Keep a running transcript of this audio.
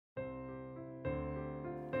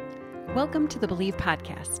Welcome to the Believe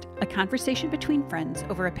Podcast, a conversation between friends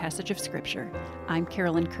over a passage of Scripture. I'm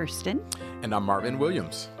Carolyn Kirsten. And I'm Marvin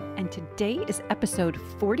Williams. And today is episode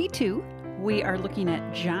 42. We are looking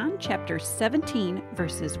at John chapter 17,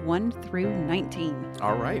 verses 1 through 19.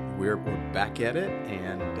 All right, we're back at it,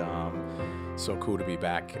 and so cool to be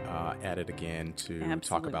back at it again to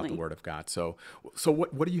talk about the Word of God. So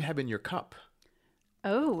what do you have in your cup?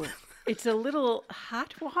 Oh, it's a little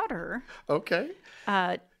hot water. Okay.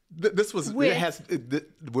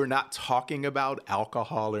 We're not talking about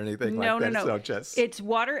alcohol or anything like that. No. So it's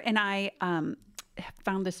water, and I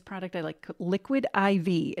found this product I like, Liquid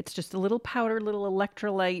IV. It's just a little powder, little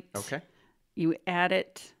electrolyte. Okay. You add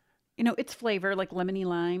it. It's flavor like lemony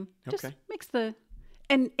lime. Just okay. Makes the...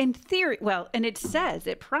 And in theory, and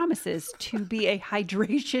it promises to be a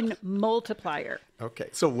hydration multiplier. Okay.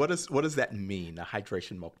 So what does that mean, a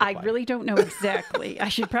hydration multiplier? I really don't know exactly. I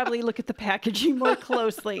should probably look at the packaging more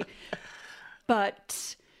closely.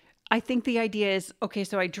 But I think the idea is, okay,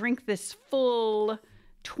 so I drink this full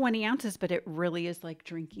 20 ounces, but it really is like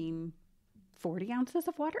drinking 40 ounces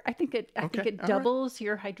of water. I think it doubles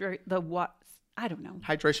your I don't know.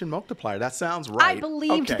 Hydration multiplier. That sounds right. I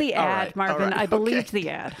believed the ad, Marvin. I believed the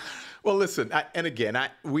ad. Well, listen, I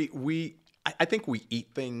think we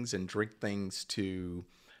eat things and drink things to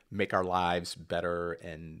make our lives better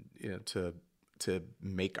and to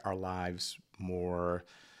make our lives more,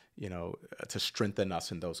 to strengthen us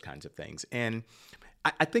and those kinds of things. And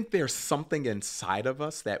I think there's something inside of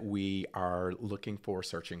us that we are looking for,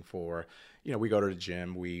 searching for. We go to the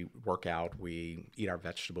gym, we work out, we eat our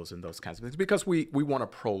vegetables and those kinds of things because we want to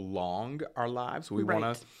prolong our lives.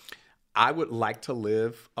 I would like to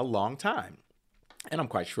live a long time. And I'm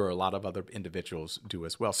quite sure a lot of other individuals do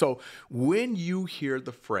as well. So when you hear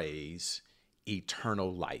the phrase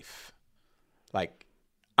eternal life,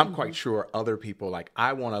 I'm quite sure other people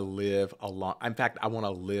I want to live in fact, I want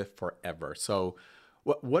to live forever. So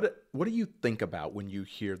what do you think about when you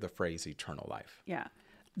hear the phrase eternal life? Yeah.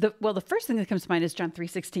 The first thing that comes to mind is John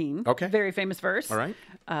 3:16. Okay. Very famous verse. All right.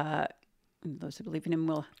 Those who believe in him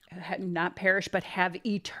will not perish, but have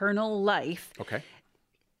eternal life. Okay.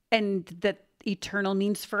 And that eternal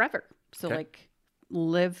means forever. So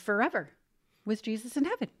live forever with Jesus in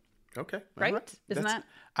heaven. Okay. Right? Isn't that?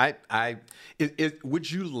 Would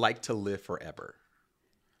you like to live forever?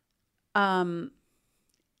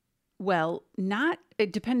 Well,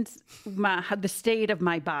 it depends the state of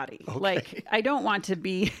my body. Okay. I don't want to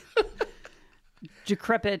be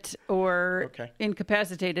decrepit or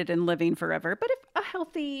incapacitated and living forever. But if a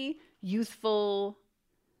healthy, youthful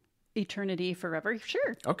eternity forever,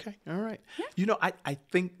 sure. Okay. All right. Yeah. I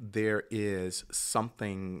think there is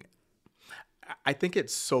something, I think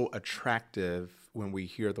it's so attractive when we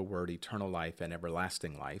hear the word eternal life and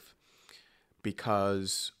everlasting life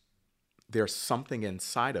because there's something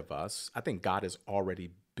inside of us. I think God has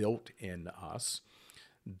already built in us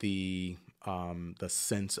the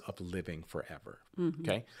sense of living forever. Mm-hmm.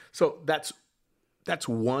 Okay, so that's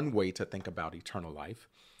one way to think about eternal life.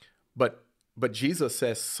 But Jesus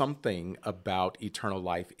says something about eternal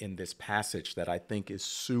life in this passage that I think is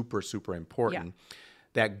super, super important.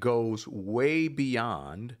 That goes way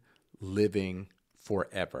beyond living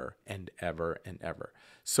forever and ever and ever.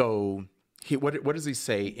 So. What does he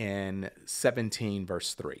say in 17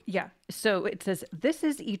 verse 3? Yeah. So it says, this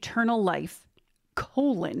is eternal life,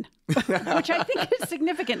 which I think is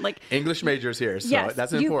significant. English majors here, so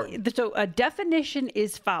that's important. So a definition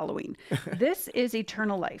is following. This is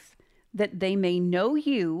eternal life, that they may know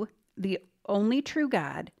you, the only true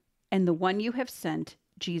God, and the one you have sent,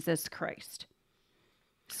 Jesus Christ.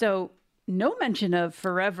 So no mention of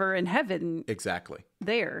forever in heaven. Exactly.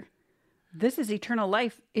 There. This is eternal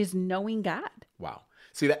life, is knowing God. Wow.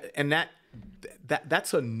 See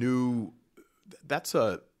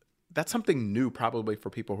that's something new probably for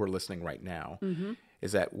people who are listening right now. Mm-hmm.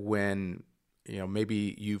 Is that when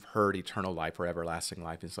maybe you've heard eternal life or everlasting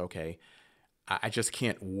life, it's okay. I just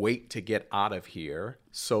can't wait to get out of here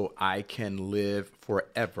so I can live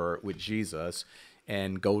forever with Jesus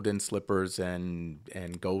and golden slippers and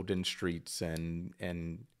golden streets and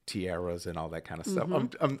tiaras and all that kind of stuff.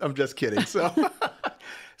 Mm-hmm. I'm just kidding.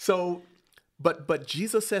 But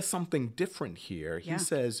Jesus says something different here. He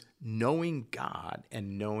says knowing God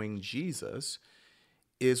and knowing Jesus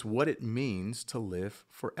is what it means to live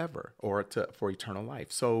forever or for eternal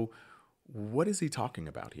life. So what is he talking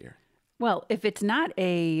about here? Well, if it's not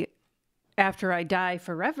a after I die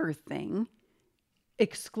forever thing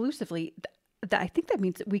exclusively, I think that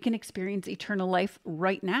means that we can experience eternal life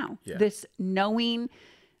right now. Yeah. This knowing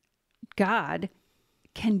God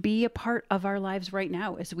can be a part of our lives right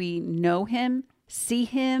now as we know him, see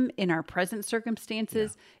him in our present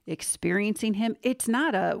circumstances, experiencing him. It's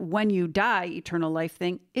not a when you die eternal life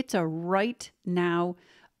thing. It's a right now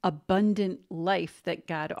abundant life that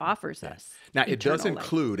God offers us. Now, it does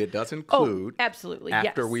include absolutely,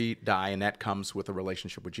 after yes. we die, and that comes with a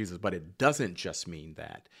relationship with Jesus, but it doesn't just mean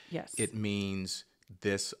that. Yes. It means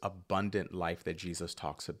this abundant life that Jesus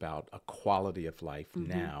talks about, a quality of life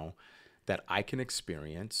now that I can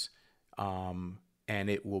experience, and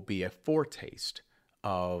it will be a foretaste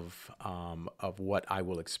of what I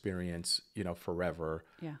will experience, forever.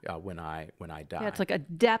 When I die. Yeah, it's like a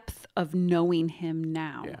depth of knowing him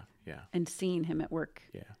now. Yeah. And seeing him at work.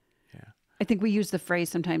 Yeah. I think we use the phrase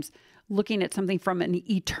sometimes looking at something from an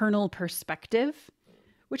eternal perspective,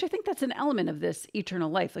 which I think that's an element of this eternal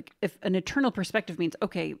life. Like if an eternal perspective means,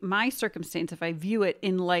 okay, my circumstance, if I view it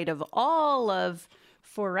in light of all of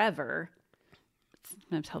forever, it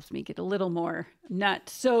sometimes helps me get a little more not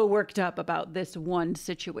so worked up about this one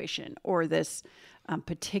situation or this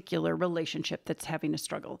particular relationship that's having a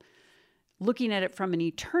struggle. Looking at it from an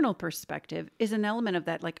eternal perspective is an element of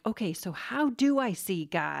that. Like, okay, so how do I see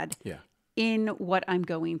God in what I'm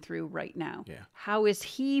going through right now? How is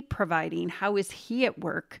he providing? How is he at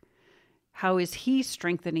work? How is he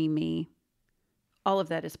strengthening me? All of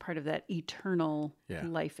that is part of that eternal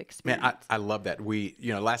life experience. Man, I love that.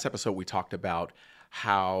 Last episode we talked about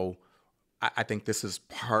how I think this is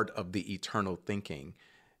part of the eternal thinking.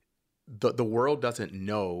 The world doesn't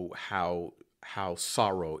know how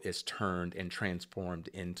sorrow is turned and transformed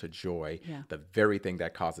into joy. The very thing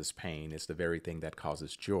that causes pain is the very thing that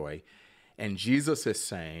causes joy. And Jesus is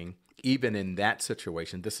saying, even in that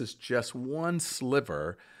situation, this is just one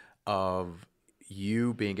sliver of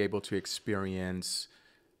you being able to experience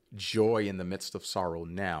joy in the midst of sorrow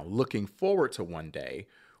now, looking forward to one day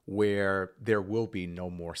where there will be no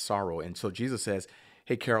more sorrow. And so Jesus says,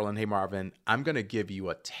 hey, Carolyn, hey, Marvin, I'm going to give you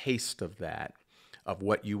a taste of that, of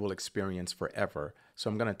what you will experience forever. So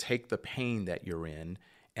I'm going to take the pain that you're in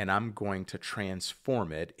and I'm going to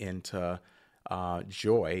transform it into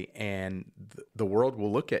joy. And the world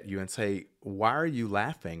will look at you and say, why are you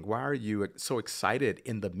laughing? Why are you so excited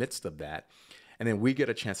in the midst of that? And then we get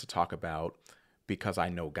a chance to talk about, because I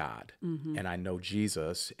know God and I know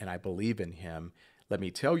Jesus and I believe in him. Let me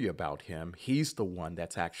tell you about him. He's the one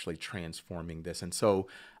that's actually transforming this. And so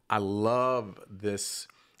I love this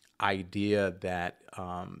idea that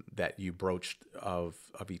that you broached of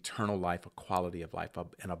eternal life, a quality of life,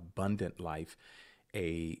 an abundant life,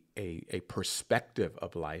 a perspective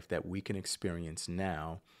of life that we can experience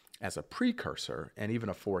now as a precursor and even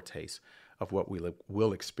a foretaste of what we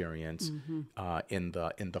will experience in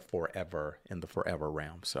the forever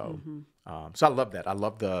realm. So so I love that. I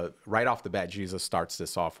love right off the bat, Jesus starts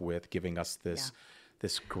this off with giving us this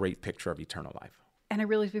great picture of eternal life. And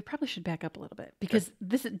we probably should back up a little bit because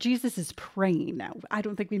Jesus is praying now. I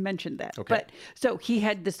don't think we mentioned that. Okay. But so he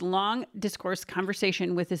had this long discourse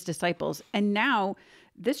conversation with his disciples. And now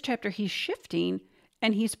this chapter, he's shifting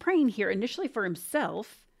and he's praying here initially for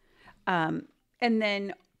himself and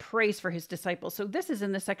then prays for his disciples. So this is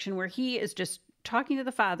in the section where he is just talking to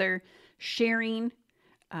the Father, sharing,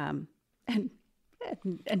 and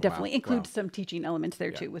definitely includes some teaching elements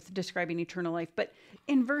there too with describing eternal life. But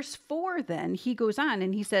in verse 4, then he goes on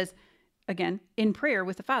and he says, again, in prayer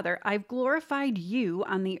with the Father, I've glorified you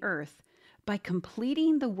on the earth by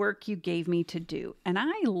completing the work you gave me to do. And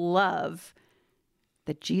I love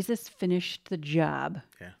that Jesus finished the job.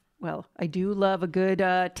 Yeah. Well, I do love a good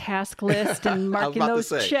task list and marking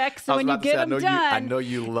those checks. So when you get them done, I know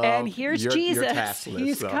you love. And here's Jesus. Your task list,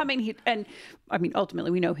 He's coming. And I mean,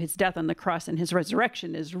 ultimately, we know his death on the cross and his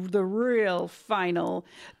resurrection is the real final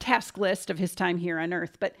task list of his time here on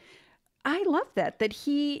earth. But I love that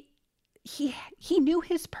he knew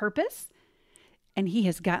his purpose, and he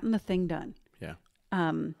has gotten the thing done. Yeah.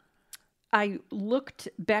 I looked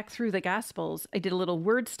back through the Gospels. I did a little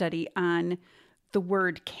word study on the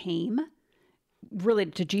word came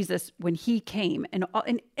related to Jesus when he came. And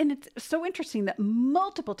it's so interesting that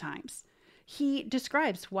multiple times he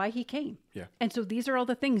describes why he came. Yeah. And so these are all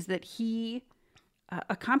the things that he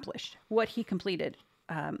accomplished, what he completed.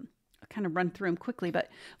 I'll kind of run through them quickly, but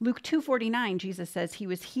Luke 2:49, Jesus says he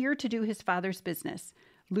was here to do his Father's business.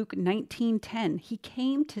 Luke 19:10, he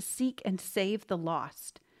came to seek and save the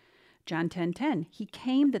lost. John 10:10, he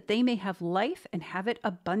came that they may have life and have it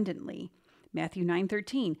abundantly. Matthew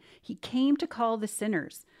 9:13, he came to call the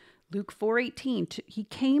sinners. Luke 4:18, he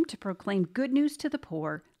came to proclaim good news to the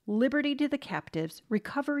poor, liberty to the captives,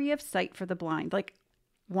 recovery of sight for the blind.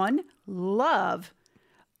 Love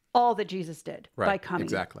all that Jesus did by coming.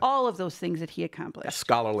 Exactly. All of those things that he accomplished. That's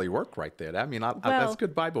scholarly work right there. I mean, that's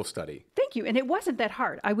good Bible study. Thank thank you. And it wasn't that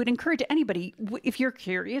hard. I would encourage anybody, if you're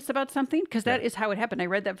curious about something, because that is how it happened. I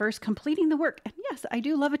read that verse, completing the work. And yes, I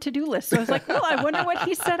do love a to-do list. So I was like, well, I wonder what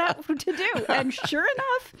he set out to do. And sure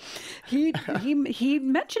enough, he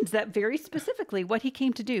mentions that very specifically, what he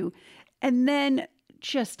came to do. And then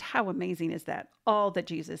just how amazing is that? All that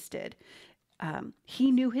Jesus did.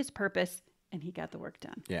 He knew his purpose, and he got the work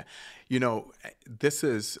done. Yeah. This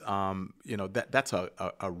is, that's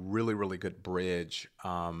a really, really good bridge.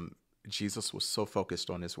 Jesus was so focused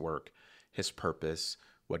on his work, his purpose,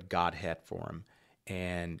 what God had for him,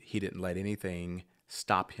 and he didn't let anything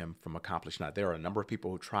stop him from accomplishing that. There are a number of people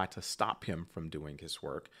who try to stop him from doing his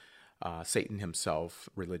work, Satan himself,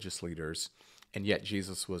 religious leaders, and yet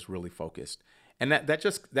Jesus was really focused. And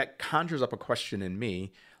that conjures up a question in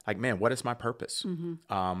me, like, man, what is my purpose?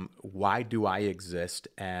 Why do I exist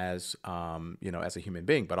as a human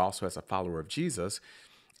being, but also as a follower of Jesus?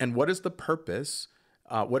 And what is the purpose?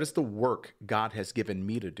 What is the work God has given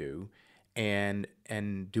me to do? And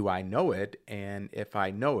do I know it? And if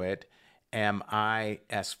I know it, am I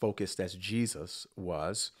as focused as Jesus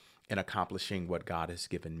was in accomplishing what God has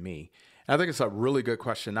given me? And I think it's a really good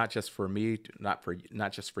question, not just for me,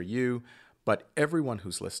 not just for you, but everyone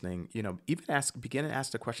who's listening. Even begin to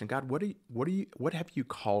ask the question: God, what have you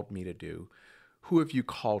called me to do? Who have you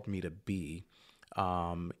called me to be?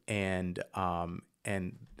 And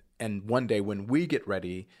one day when we get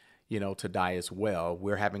ready, to die as well,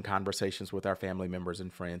 we're having conversations with our family members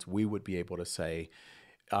and friends. We would be able to say,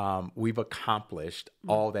 we've accomplished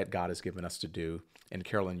all that God has given us to do. And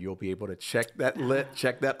Carolyn, you'll be able to check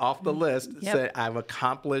that off the list. Yep. Say, I've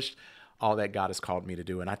accomplished all that God has called me to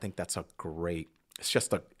do. And I think that's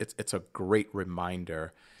it's a great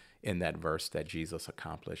reminder in that verse that Jesus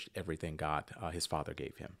accomplished everything God, his Father,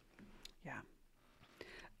 gave him. Yeah.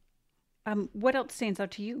 What else stands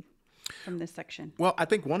out to you from this section? Well, I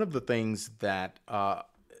think one of the things that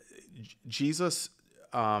Jesus,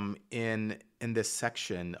 in this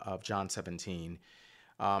section of John 17,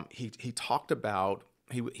 he talked about,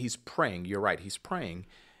 he's praying. You're right. He's praying.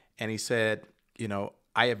 And he said,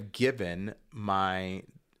 I have given my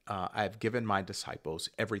disciples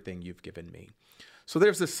everything you've given me. So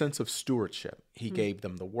there's this sense of stewardship. He gave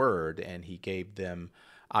them the word, and he gave them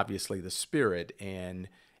obviously the Spirit. And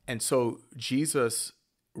so Jesus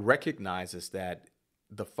recognizes that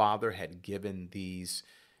the Father had given these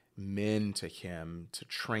men to him to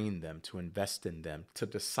train them, to invest in them, to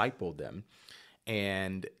disciple them.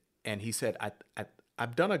 And he said,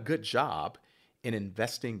 I've done a good job in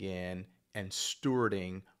investing in and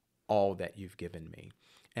stewarding all that you've given me.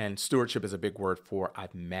 And stewardship is a big word for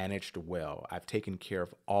I've managed well. I've taken care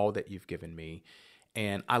of all that you've given me.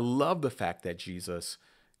 And I love the fact that Jesus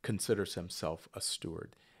considers himself a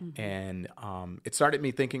steward. Mm-hmm. And it started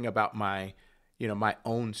me thinking about my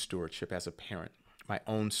own stewardship as a parent, my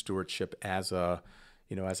own stewardship as a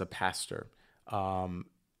pastor.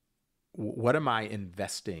 What am I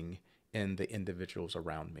investing in the individuals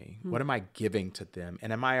around me? Mm-hmm. What am I giving to them?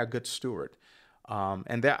 And am I a good steward?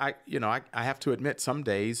 And that I have to admit, some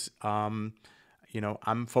days, I'm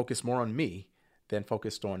focused more on me than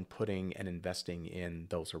focused on putting and investing in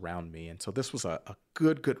those around me. And so this was a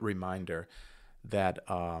good reminder that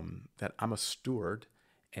I'm a steward,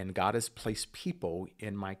 and God has placed people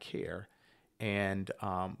in my care. And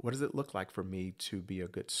what does it look like for me to be a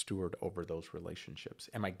good steward over those relationships?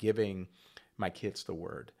 Am I giving my kids the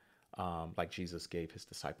word, like Jesus gave his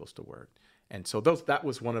disciples the word? And so that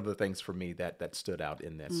was one of the things for me that stood out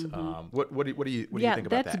in this. Mm-hmm. What do you think about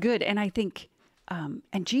that? Yeah, that's good. And I think,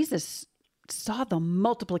 and Jesus saw the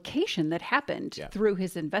multiplication that happened through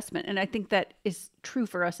his investment. And I think that is true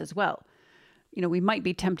for us as well. We might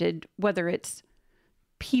be tempted, whether it's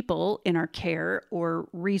people in our care or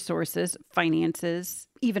resources, finances,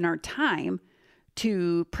 even our time,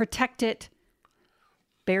 to protect it,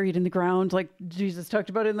 buried in the ground, like Jesus talked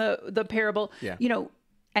about in the parable,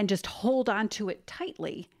 and just hold on to it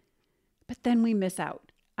tightly. But then we miss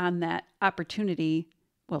out on that opportunity,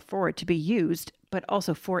 for it to be used, but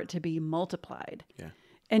also for it to be multiplied. Yeah.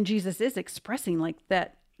 And Jesus is expressing like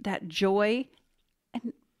that joy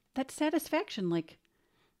and that satisfaction,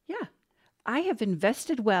 I have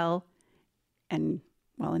invested well, and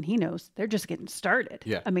he knows they're just getting started.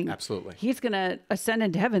 Yeah, absolutely. He's going to ascend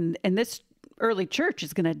into heaven, and this early church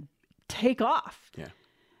is going to take off. Yeah.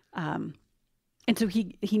 And so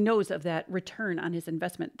he knows of that return on his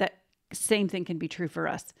investment. That same thing can be true for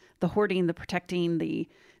us. The hoarding, the protecting, the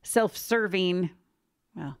self-serving.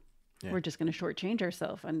 We're just going to shortchange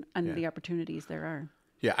ourselves on the opportunities there are.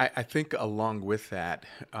 Yeah, I think along with that,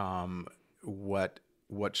 what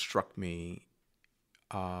struck me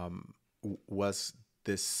was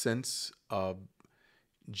this sense of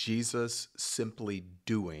Jesus simply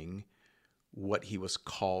doing what he was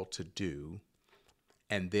called to do,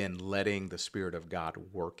 and then letting the Spirit of God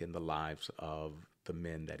work in the lives of the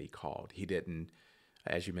men that he called. He didn't,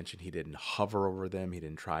 as you mentioned, he didn't hover over them. He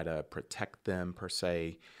didn't try to protect them per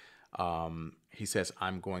se. He says,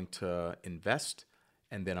 I'm going to invest,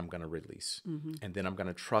 and then I'm going to release. And then I'm going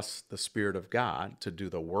to trust the Spirit of God to do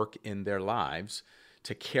the work in their lives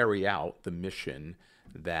to carry out the mission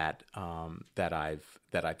that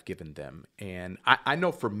I've given them. And I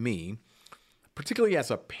know for me, particularly as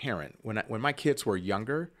a parent, when my kids were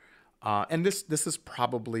younger, and this is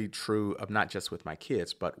probably true of not just with my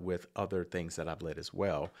kids, but with other things that I've led as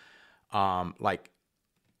well. Like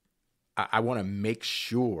I want to make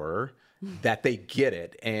sure that they get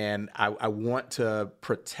it, and I want to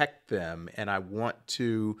protect them, and I want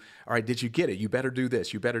to. All right, did you get it? You better do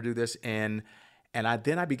this. You better do this, and I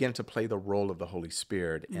began to play the role of the Holy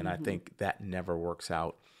Spirit, and I think that never works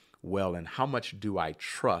out well. And how much do I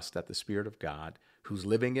trust that the Spirit of God, who's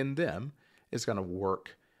living in them, is going to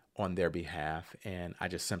work on their behalf? And I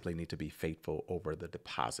just simply need to be faithful over the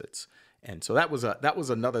deposits. And so that was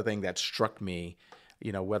another thing that struck me,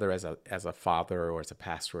 whether as a father or as a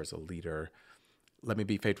pastor or as a leader. Let me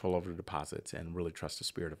be faithful over the deposits and really trust the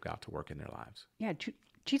Spirit of God to work in their lives. Yeah,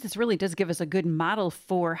 Jesus really does give us a good model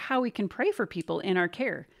for how we can pray for people in our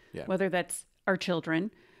care, whether that's our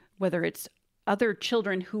children, whether it's other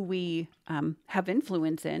children who we have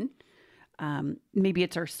influence in. Maybe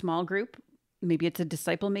it's our small group. Maybe it's a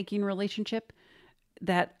disciple-making relationship.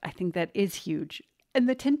 That I think that is huge. And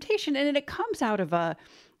the temptation, and it comes out of a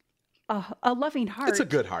loving heart. It's a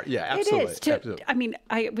good heart. Yeah, absolutely. It is. Absolutely. I mean,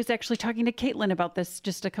 I was actually talking to Caitlin about this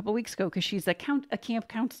just a couple weeks ago because she's a camp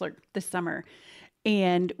counselor this summer,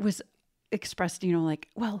 and was expressed, like,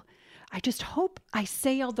 well, I just hope I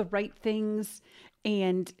say all the right things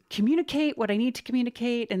and communicate what I need to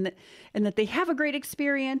communicate, and that they have a great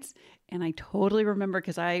experience. And I totally remember,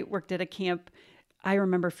 because I worked at a camp, I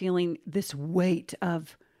remember feeling this weight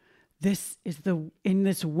of, in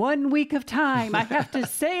this 1 week of time, I have to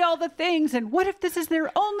say all the things. And what if this is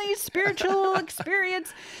their only spiritual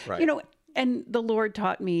experience? Right. And the Lord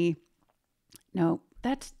taught me, no,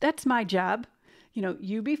 that's my job.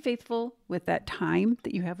 You be faithful with that time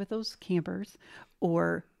that you have with those campers,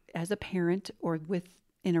 or as a parent, or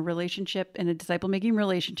in a relationship, in a disciple-making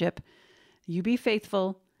relationship. You be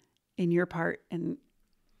faithful in your part,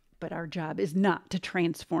 but our job is not to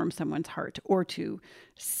transform someone's heart or to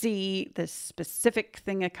see this specific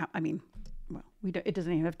thing. It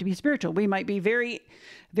doesn't even have to be spiritual. We might be very,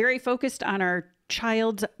 very focused on our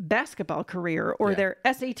child's basketball career or their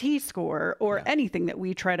SAT score or anything that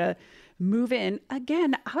we try to move in,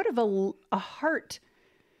 again, out of a heart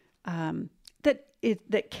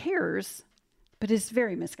that cares, but is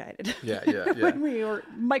very misguided. When we are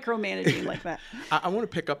micromanaging like that. I want to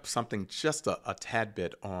pick up something just a tad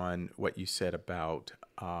bit on what you said about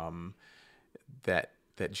that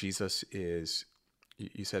Jesus is.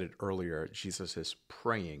 You said it earlier. Jesus is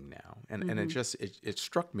praying now, and it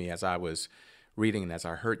struck me as I was reading and as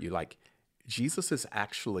I heard you, like Jesus is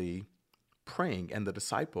actually praying, and the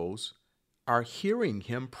disciples are hearing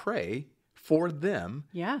him pray for them.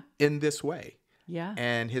 In this way. Yeah.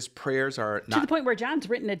 And his prayers are not... To the point where John's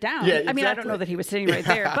written it down. Yeah, exactly. I mean, I don't know that he was sitting right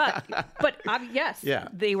there, but yes,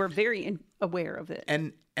 they were very aware of it.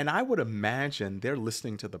 And I would imagine they're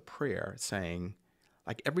listening to the prayer saying,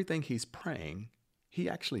 like, everything he's praying, he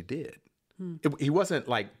actually did. He wasn't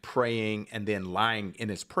like praying and then lying in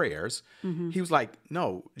his prayers. He was like,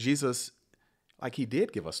 no, Jesus, like, he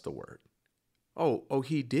did give us the word. Oh,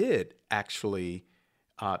 he did actually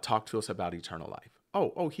talk to us about eternal life.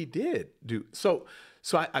 Oh, he did do so.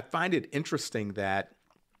 So I find it interesting that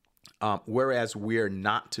whereas we're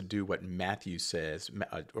not to do what Matthew says,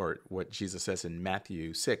 or what Jesus says in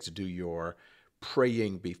Matthew 6, do your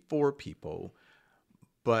praying before people,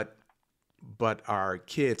 but our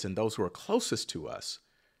kids and those who are closest to us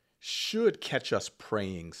should catch us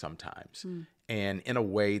praying sometimes, and in a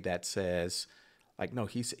way that says, like, no,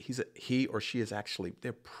 he or she is actually,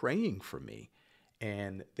 they're praying for me,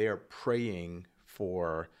 and they're praying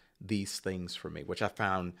for these things for me, which I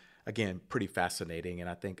found, again, pretty fascinating. And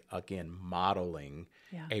I think, again, modeling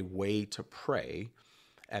a way to pray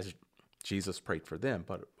as Jesus prayed for them,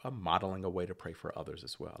 but modeling a way to pray for others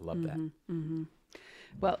as well. I love that.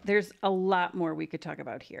 Well, there's a lot more we could talk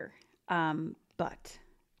about here, but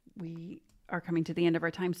we are coming to the end of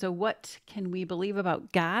our time. So what can we believe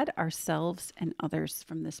about God, ourselves, and others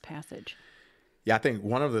from this passage? Yeah, I think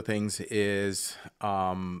one of the things is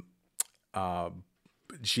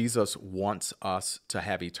Jesus wants us to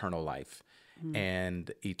have eternal life.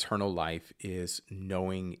 And eternal life is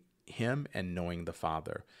knowing him and knowing the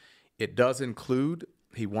Father. It does include,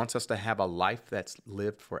 he wants us to have a life that's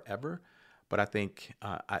lived forever. But I think,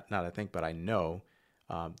 but I know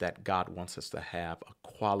that God wants us to have a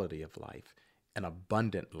quality of life, an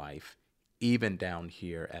abundant life, even down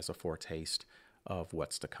here as a foretaste of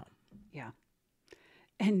what's to come. Yeah.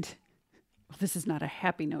 And this is not a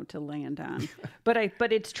happy note to land on, but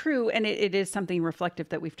it's true. And it is something reflective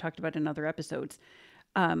that we've talked about in other episodes.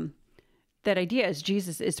 That idea is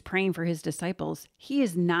Jesus is praying for his disciples. He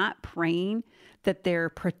is not praying that they're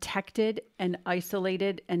protected and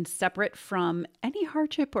isolated and separate from any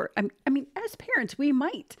hardship or, I mean, as parents, we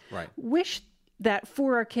might wish that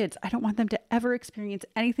for our kids. I don't want them to ever experience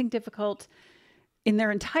anything difficult in their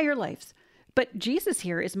entire lives. But Jesus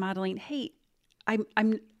here is modeling, hey,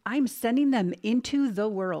 I'm sending them into the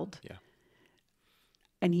world. Yeah.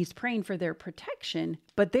 And he's praying for their protection,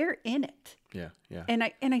 but they're in it. Yeah, yeah. And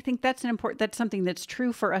I think that's that's something that's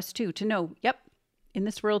true for us too, to know, yep, in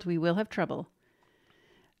this world we will have trouble.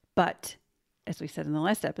 But as we said in the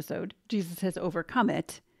last episode, Jesus has overcome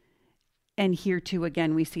it. And here too,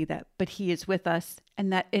 again, we see that, but he is with us,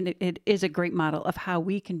 and it is a great model of how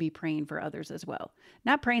we can be praying for others as well.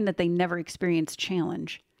 Not praying that they never experience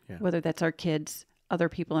challenge, whether that's our kids, other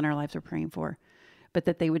people in our lives we're praying for, but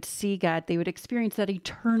that they would see God, they would experience that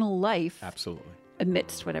eternal life. Absolutely.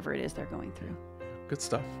 Amidst whatever it is they're going through. Good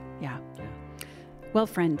stuff. Yeah. Well,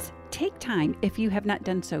 friends, take time, if you have not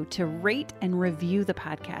done so, to rate and review the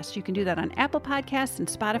podcast. You can do that on Apple Podcasts and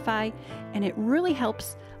Spotify, and it really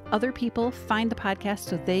helps other people find the podcast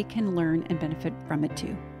so they can learn and benefit from it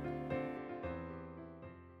too.